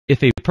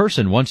If a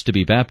person wants to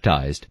be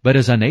baptized but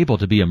is unable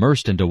to be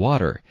immersed into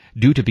water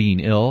due to being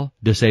ill,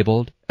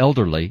 disabled,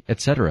 elderly,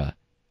 etc.,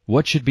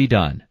 what should be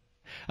done?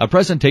 A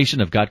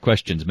presentation of Got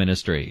Questions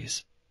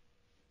Ministries.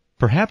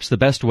 Perhaps the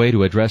best way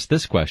to address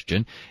this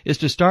question is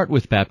to start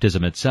with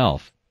baptism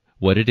itself,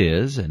 what it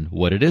is and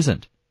what it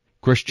isn't.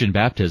 Christian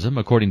baptism,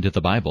 according to the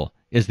Bible,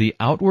 is the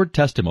outward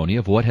testimony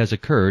of what has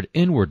occurred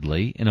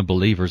inwardly in a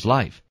believer's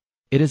life.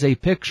 It is a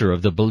picture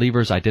of the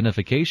believer's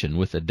identification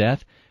with the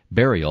death,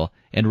 burial,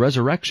 and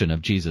resurrection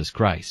of Jesus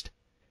Christ.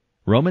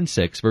 Romans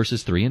 6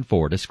 verses 3 and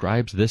 4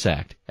 describes this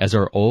act as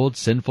our old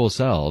sinful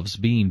selves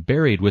being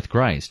buried with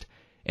Christ,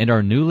 and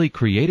our newly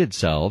created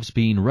selves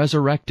being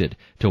resurrected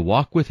to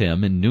walk with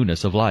Him in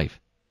newness of life.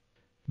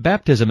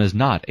 Baptism is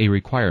not a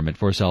requirement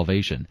for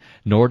salvation,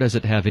 nor does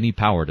it have any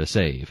power to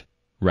save.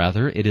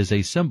 Rather, it is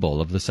a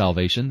symbol of the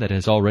salvation that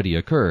has already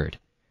occurred.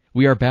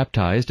 We are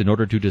baptized in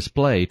order to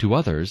display to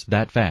others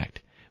that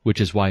fact,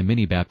 which is why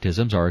many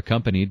baptisms are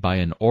accompanied by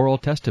an oral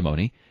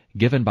testimony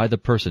given by the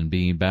person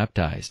being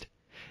baptized.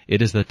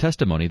 It is the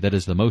testimony that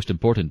is the most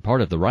important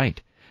part of the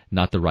rite,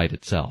 not the rite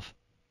itself.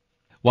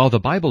 While the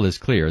Bible is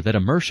clear that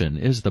immersion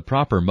is the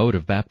proper mode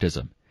of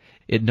baptism,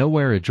 it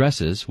nowhere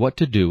addresses what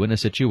to do in a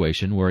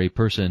situation where a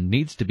person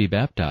needs to be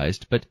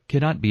baptized but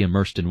cannot be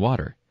immersed in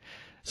water.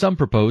 Some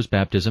propose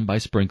baptism by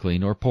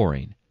sprinkling or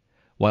pouring.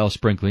 While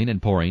sprinkling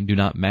and pouring do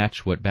not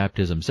match what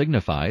baptism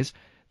signifies,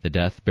 the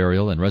death,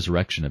 burial, and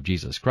resurrection of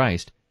Jesus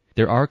Christ,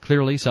 there are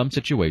clearly some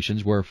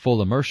situations where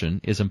full immersion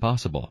is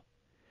impossible.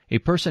 A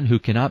person who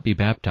cannot be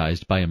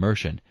baptized by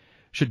immersion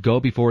should go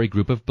before a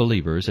group of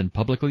believers and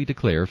publicly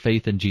declare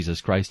faith in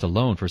Jesus Christ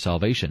alone for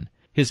salvation,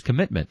 his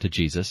commitment to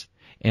Jesus,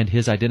 and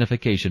his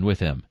identification with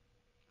Him.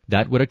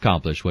 That would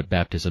accomplish what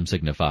baptism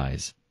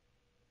signifies.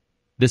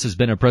 This has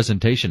been a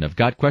presentation of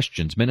Got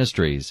Questions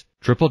Ministries,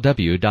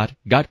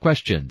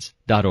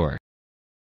 www.gotquestions.org.